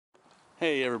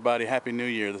Hey everybody, Happy New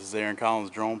Year. This is Aaron Collins,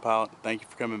 drone pilot. Thank you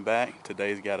for coming back.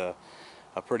 Today's got a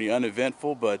pretty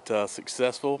uneventful but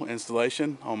successful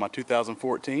installation on my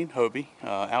 2014 Hobie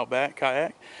Outback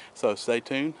kayak. So stay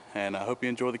tuned and I hope you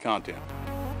enjoy the content.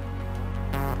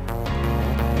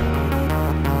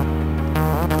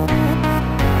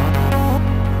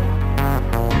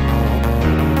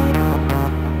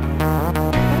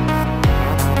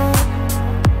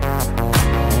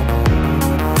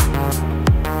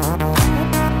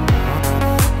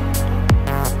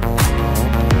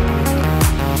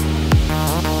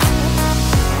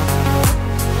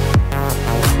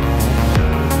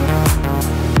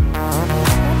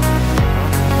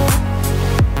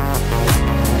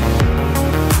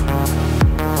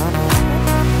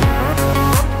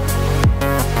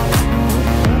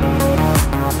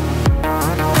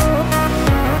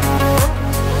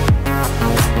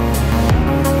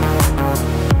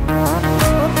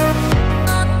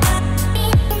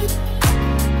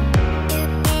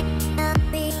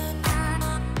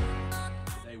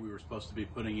 Supposed to be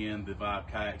putting in the Vibe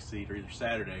kayak seat, or either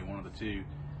Saturday, one of the two,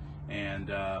 and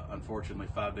unfortunately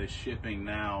 5 days shipping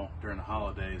now during the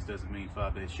holidays doesn't mean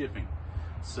 5 days shipping.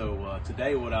 So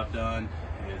today what I've done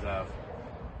is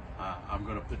I'm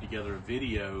going to put together a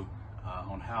video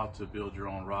on how to build your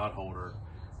own rod holder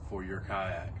for your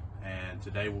kayak, and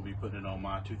today we'll be putting it on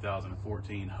my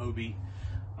 2014 Hobie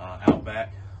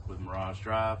Outback with Mirage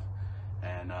Drive,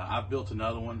 and I've built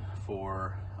another one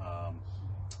for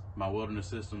my Wilderness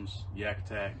Systems Yak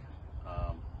Attack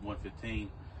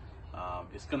 115.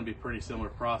 It's going to be a pretty similar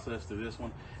process to this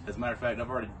one. As a matter of fact, I've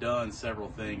already done several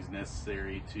things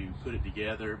necessary to put it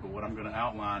together, but what I'm going to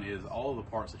outline is all of the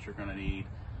parts that you're going to need,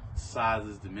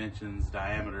 sizes, dimensions,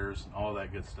 diameters, and all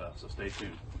that good stuff, so stay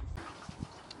tuned.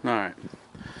 Alright,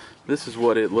 this is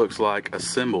what it looks like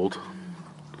assembled.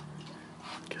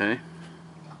 Okay.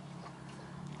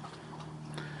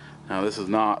 Now this is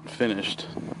not finished.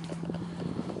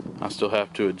 I still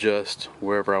have to adjust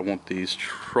wherever I want these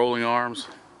trolling arms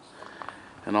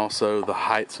and also the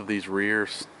heights of these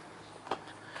rears,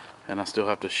 and I still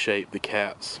have to shape the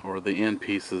caps or the end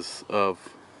pieces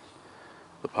of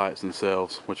the pipes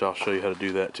themselves, which I'll show you how to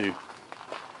do that too.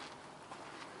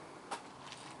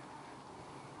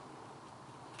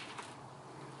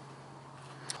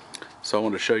 So I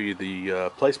want to show you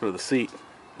the placement of the seat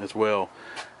as well,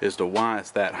 as to why it's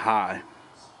that high.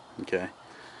 Okay.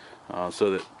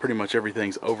 So that pretty much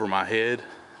everything's over my head,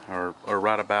 or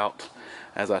right about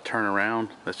as I turn around.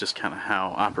 That's just kind of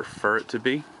how I prefer it to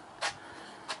be.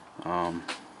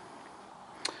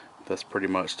 That's pretty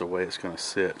much the way it's going to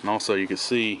sit. And also you can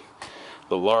see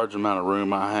the large amount of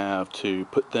room I have to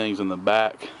put things in the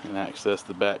back and access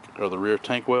the back or the rear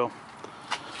tank well.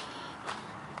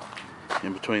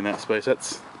 In between that space,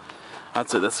 I'd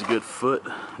say that's a good foot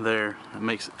there. It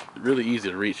makes it really easy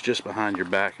to reach just behind your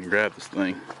back and grab this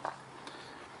thing.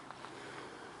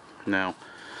 Now,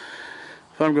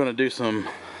 if I'm going to do some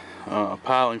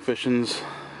piling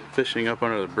fishing up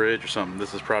under the bridge or something,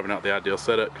 this is probably not the ideal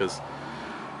setup, because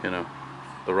you know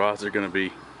the rods are going to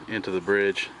be into the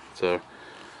bridge. So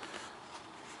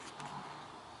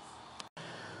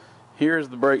here's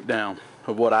the breakdown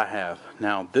of what I have.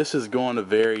 Now this is going to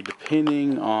vary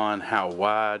depending on how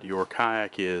wide your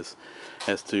kayak is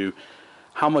as to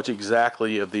how much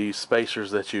exactly of these spacers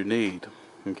that you need.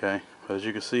 Okay, as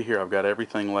you can see here, I've got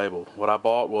everything labeled. What I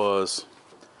bought was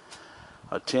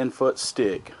a 10-foot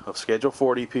stick of Schedule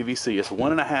 40 PVC. It's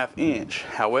 1.5 inch.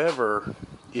 However,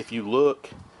 if you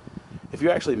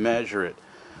actually measure it,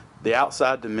 the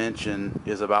outside dimension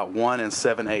is about 1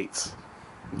 7/8.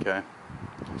 Okay,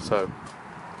 so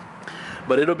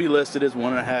but it'll be listed as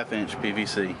 1.5 inch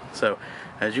PVC. So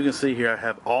as you can see here, I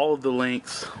have all of the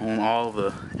lengths on all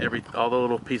the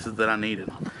little pieces that I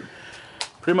needed.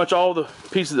 Pretty much all the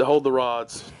pieces that hold the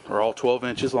rods are all 12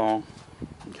 inches long.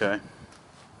 Okay,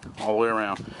 all the way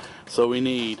around. So we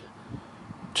need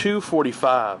two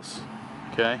 45s.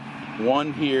 Okay,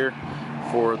 one here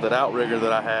for that outrigger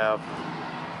that I have,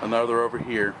 another over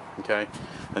here. Okay,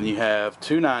 and you have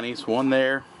two 90s, one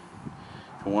there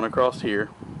and one across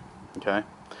here. Okay,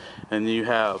 and you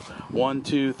have 1,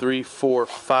 2, 3, 4,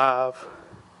 5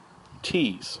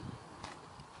 T's.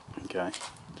 Okay,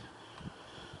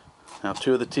 now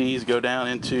 2 of the T's go down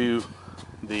into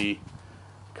the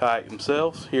kayak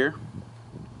themselves here,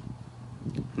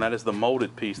 and that is the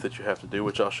molded piece that you have to do,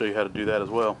 which I'll show you how to do that as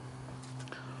well.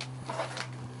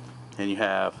 And you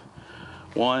have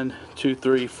 1, 2,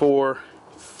 3, 4,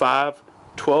 5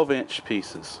 12-inch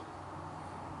pieces.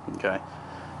 Okay,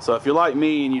 so if you're like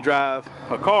me and you drive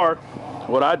a car,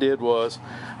 what I did was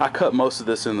I cut most of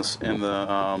this in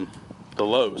the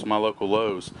Lowe's, my local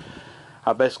Lowe's.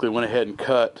 I basically went ahead and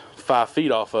cut 5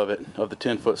 feet off of it, of the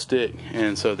 10-foot stick,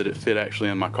 and so that it fit actually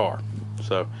in my car.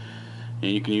 So,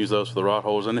 and you can use those for the rod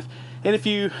holders. And if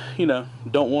you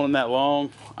don't want them that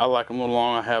long, I like them a little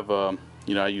long. I have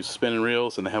I use spinning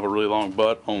reels, and they have a really long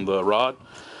butt on the rod,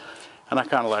 and I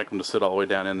kind of like them to sit all the way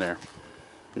down in there.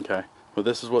 Okay, well,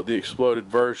 this is what the exploded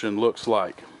version looks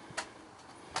like,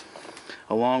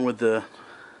 along with the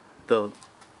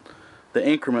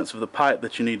increments of the pipe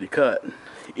that you need to cut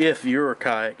if your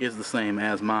kayak is the same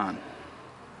as mine.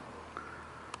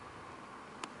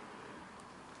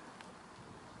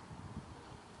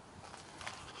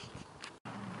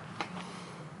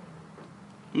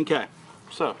 Okay,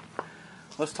 so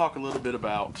let's talk a little bit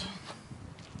about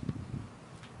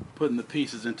putting the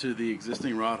pieces into the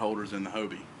existing rod holders in the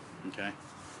Hobie. Okay,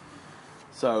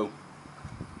 so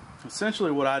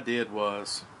essentially what I did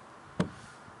was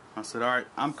I said, alright,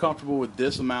 I'm comfortable with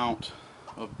this amount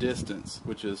of distance,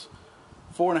 which is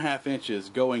 4.5 inches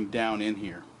going down in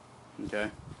here. Okay,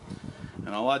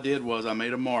 and all I did was I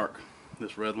made a mark,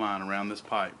 this red line around this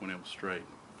pipe when it was straight.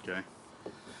 Okay,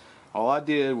 all I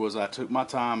did was I took my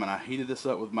time and I heated this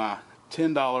up with my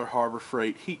 $10 Harbor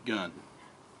Freight heat gun.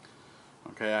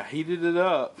 Okay, I heated it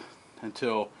up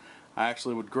until I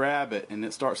actually would grab it and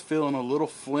it starts feeling a little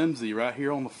flimsy right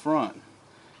here on the front.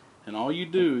 And all you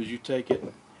do is you take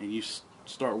it and you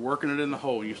start working it in the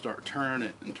hole. You start turning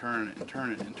it and turning it and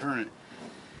turning it and turning it,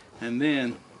 and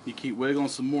then you keep wiggling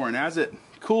some more. And as it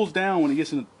cools down, when it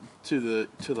gets into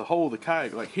the hole of the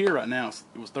kayak, like here right now,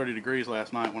 it was 30 degrees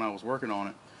last night when I was working on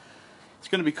it. It's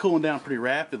going to be cooling down pretty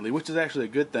rapidly, which is actually a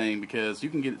good thing, because you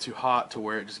can get it too hot to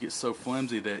where it just gets so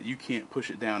flimsy that you can't push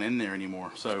it down in there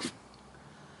anymore. So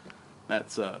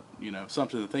that's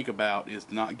something to think about, is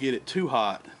to not get it too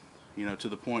hot, to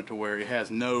the point to where it has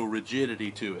no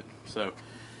rigidity to it. So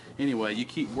anyway, you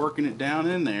keep working it down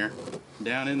in there,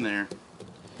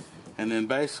 and then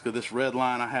basically this red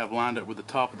line I have lined up with the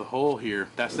top of the hole here,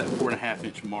 that's that 4.5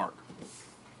 inch mark.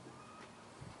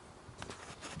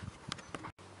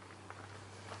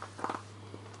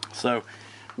 So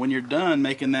when you're done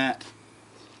making that,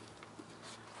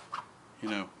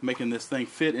 making this thing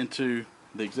fit into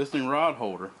the existing rod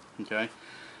holder, okay,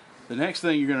 the next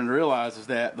thing you're going to realize is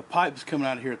that the pipe is coming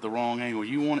out of here at the wrong angle.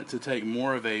 You want it to take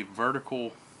more of a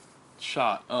vertical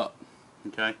shot up,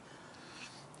 okay,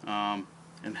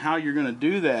 and how you're going to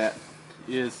do that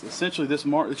is essentially this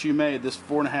mark that you made, this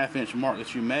 4.5 inch mark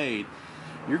that you made,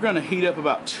 you're going to heat up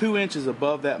about 2 inches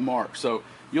above that mark. So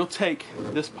you'll take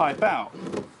this pipe out,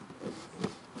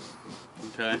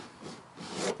 okay,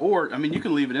 or you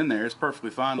can leave it in there. It's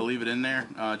perfectly fine to leave it in there.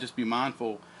 Just be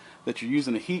mindful that you're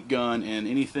using a heat gun, and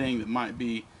anything that might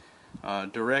be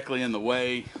directly in the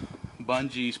way,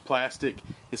 bungees, plastic,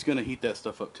 it's going to heat that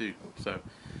stuff up too. So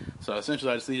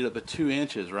essentially I just heated up to 2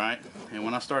 inches, right? And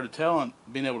when I started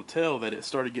being able to tell that it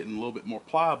started getting a little bit more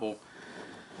pliable,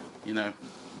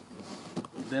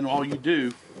 then all you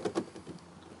do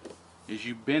is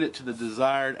you bend it to the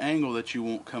desired angle that you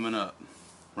want coming up,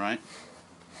 right?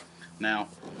 Now,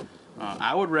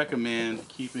 I would recommend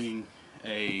keeping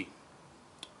a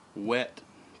wet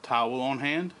towel on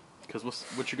hand, because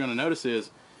what you're going to notice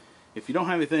is, if you don't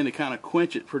have anything to kind of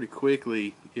quench it pretty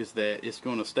quickly, is that it's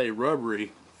going to stay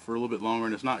rubbery for a little bit longer,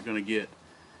 and it's not going to get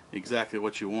exactly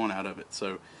what you want out of it.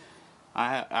 So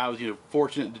I was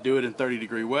fortunate to do it in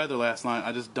 30-degree weather last night.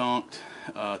 I just dunked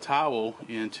a towel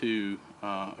into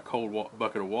a cold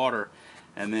bucket of water,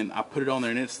 and then I put it on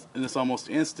there, and it's almost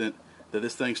instant that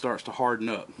this thing starts to harden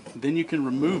up. Then you can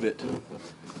remove it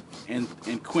and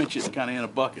quench it kind of in a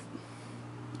bucket,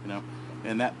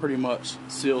 and that pretty much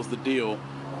seals the deal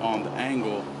on the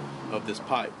angle of this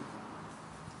pipe.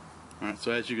 Alright,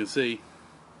 so as you can see,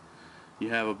 you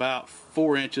have about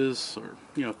 4 inches, or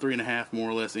 3.5 more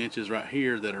or less inches right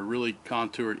here that are really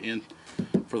contoured in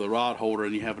for the rod holder,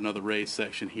 and you have another raised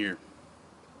section here.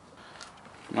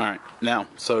 Alright, now,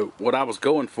 so what I was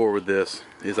going for with this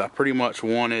is I pretty much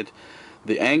wanted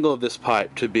the angle of this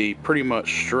pipe to be pretty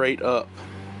much straight up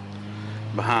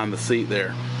behind the seat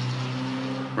there,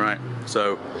 right?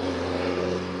 So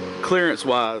clearance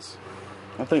wise,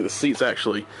 I think the seat's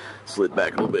actually slid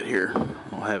back a little bit here.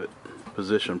 I'll have it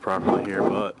positioned properly here,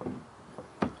 but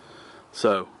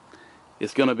so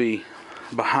it's going to be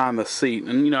behind the seat,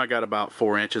 and I got about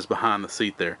 4 inches behind the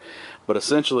seat there, but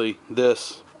essentially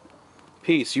this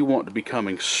piece you want to be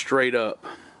coming straight up.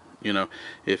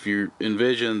 If you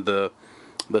envision the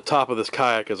top of this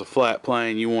kayak as a flat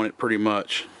plane, you want it pretty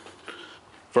much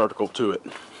vertical to it.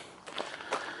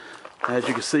 As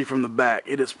you can see from the back,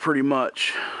 it is pretty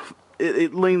much,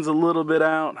 it leans a little bit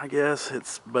out, I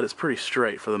guess, but it's pretty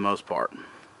straight for the most part.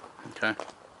 Okay.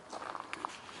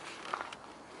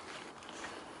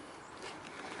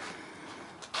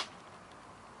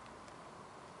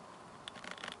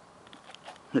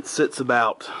 It sits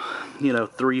about, you know,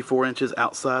 3-4 inches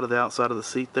outside of the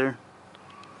seat there.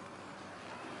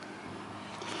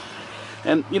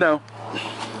 And you know,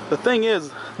 the thing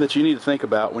is that you need to think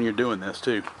about when you're doing this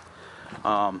too.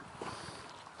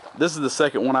 This is the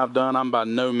second one I've done. I'm by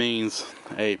no means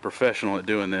a professional at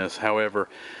doing this. However,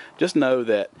 just know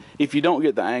that if you don't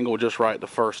get the angle just right the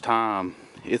first time,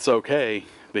 it's okay,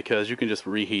 because you can just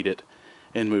reheat it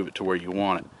and move it to where you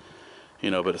want it. You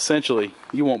know, but essentially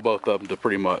you want both of them to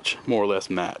pretty much more or less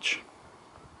match.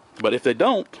 But if they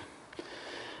don't,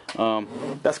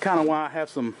 that's kind of why I have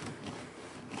some,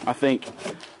 I think,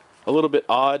 a little bit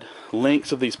odd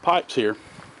lengths of these pipes here,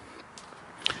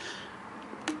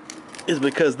 is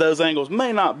because those angles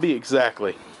may not be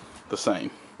exactly the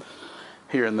same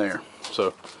here and there.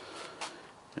 So,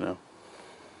 you know,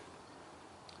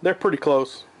 they're pretty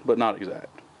close, but not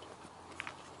exact.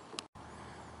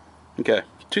 Okay,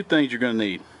 two things you're going to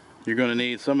need. You're going to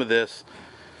need some of this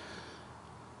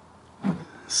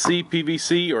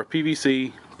CPVC or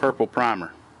PVC purple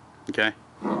primer. Okay,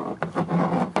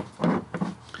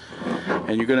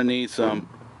 and you're going to need some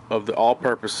of the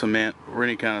all-purpose cement, or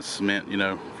any kind of cement, you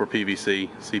know, for PVC,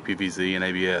 CPVC, and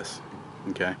ABS.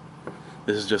 Okay,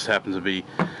 this just happens to be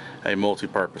a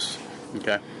multi-purpose.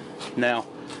 Okay, now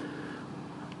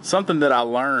something that I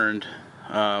learned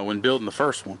when building the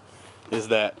first one is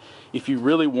that if you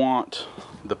really want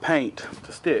the paint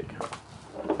to stick,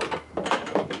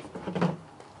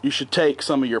 you should take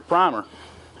some of your primer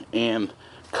and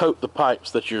coat the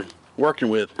pipes that you're working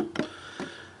with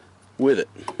it.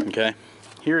 Okay,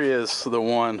 here is the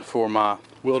one for my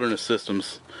Wilderness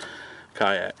Systems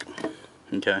kayak.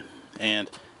 Okay, and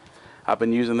I've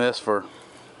been using this for,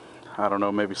 I don't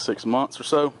know, maybe 6 months or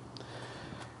so,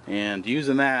 and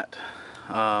using that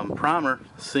primer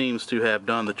seems to have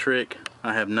done the trick.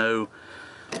 I have no,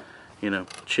 you know,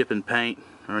 chip and paint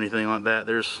or anything like that.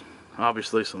 There's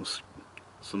obviously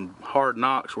some hard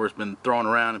knocks where it's been thrown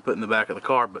around and put in the back of the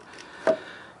car, but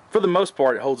for the most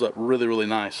part it holds up really, really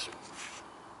nice.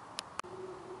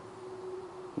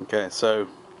 Okay, so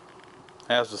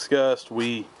as discussed,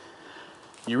 you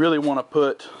really want to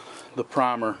put the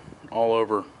primer all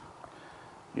over,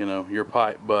 you know, your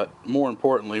pipe, but more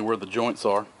importantly where the joints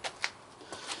are.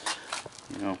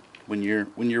 You know, when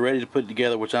you're ready to put it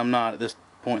together, which I'm not at this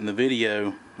point in the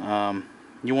video,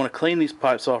 you want to clean these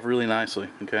pipes off really nicely.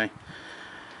 Okay,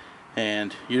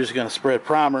 and you're just going to spread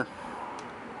primer,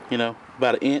 you know,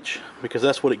 about 1 inch, because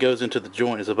that's what it goes into the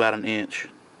joint, is about 1 inch.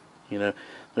 You know,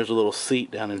 there's a little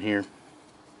seat down in here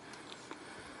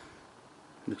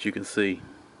that you can see.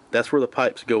 That's where the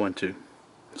pipes go into.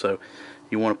 So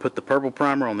you want to put the purple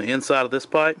primer on the inside of this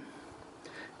pipe,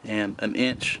 and 1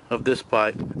 inch of this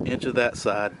pipe, 1 inch of that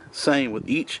side. Same with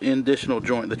each additional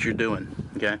joint that you're doing.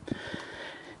 Okay,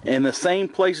 and the same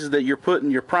places that you're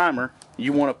putting your primer,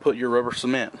 you want to put your rubber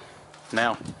cement.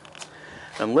 Now,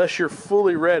 unless you're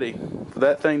fully ready for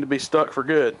that thing to be stuck for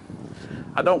good,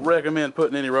 I don't recommend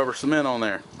putting any rubber cement on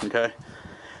there. Okay,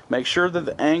 make sure that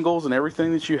the angles and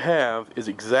everything that you have is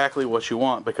exactly what you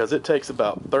want, because it takes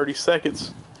about 30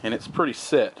 seconds and it's pretty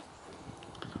set.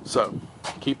 So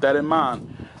keep that in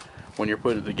mind when you're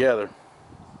putting it together.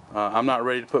 I'm not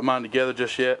ready to put mine together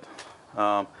just yet.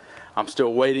 I'm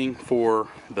still waiting for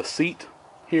the seat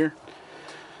here.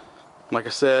 Like I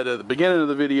said at the beginning of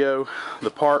the video, the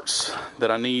parts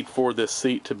that I need for this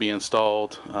seat to be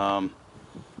installed are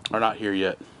not here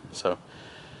yet. So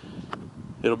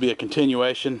it'll be a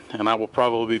continuation, and I will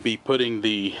probably be putting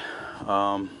the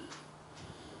rod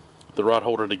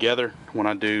holder together when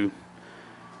I do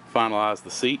finalize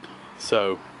the seat.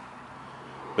 So,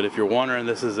 but if you're wondering,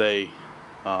 this is a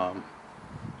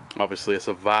obviously it's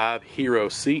a Vibe Hero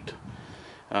seat.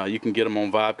 You can get them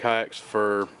on Vibe kayaks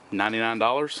for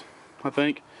 $99, I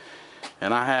think,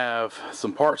 and I have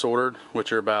some parts ordered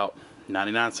which are about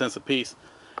 99 cents a piece,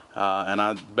 and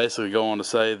I basically go on to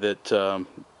say that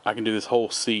I can do this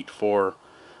whole seat for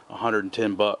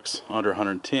 110 bucks, under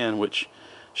 110, which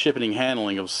shipping and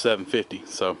handling of $7.50.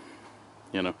 So,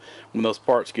 you know, when those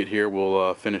parts get here,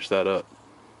 we'll finish that up.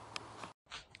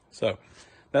 So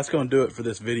that's going to do it for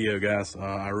this video, guys.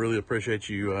 I really appreciate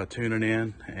you tuning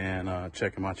in and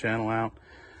checking my channel out,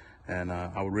 and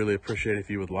I would really appreciate if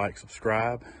you would like,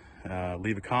 subscribe,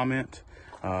 leave a comment,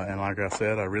 and like I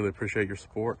said, I really appreciate your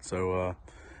support. So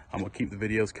I'm going to keep the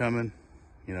videos coming,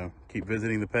 you know, keep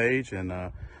visiting the page, and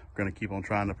we're going to keep on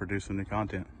trying to produce some new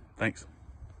content. Thanks.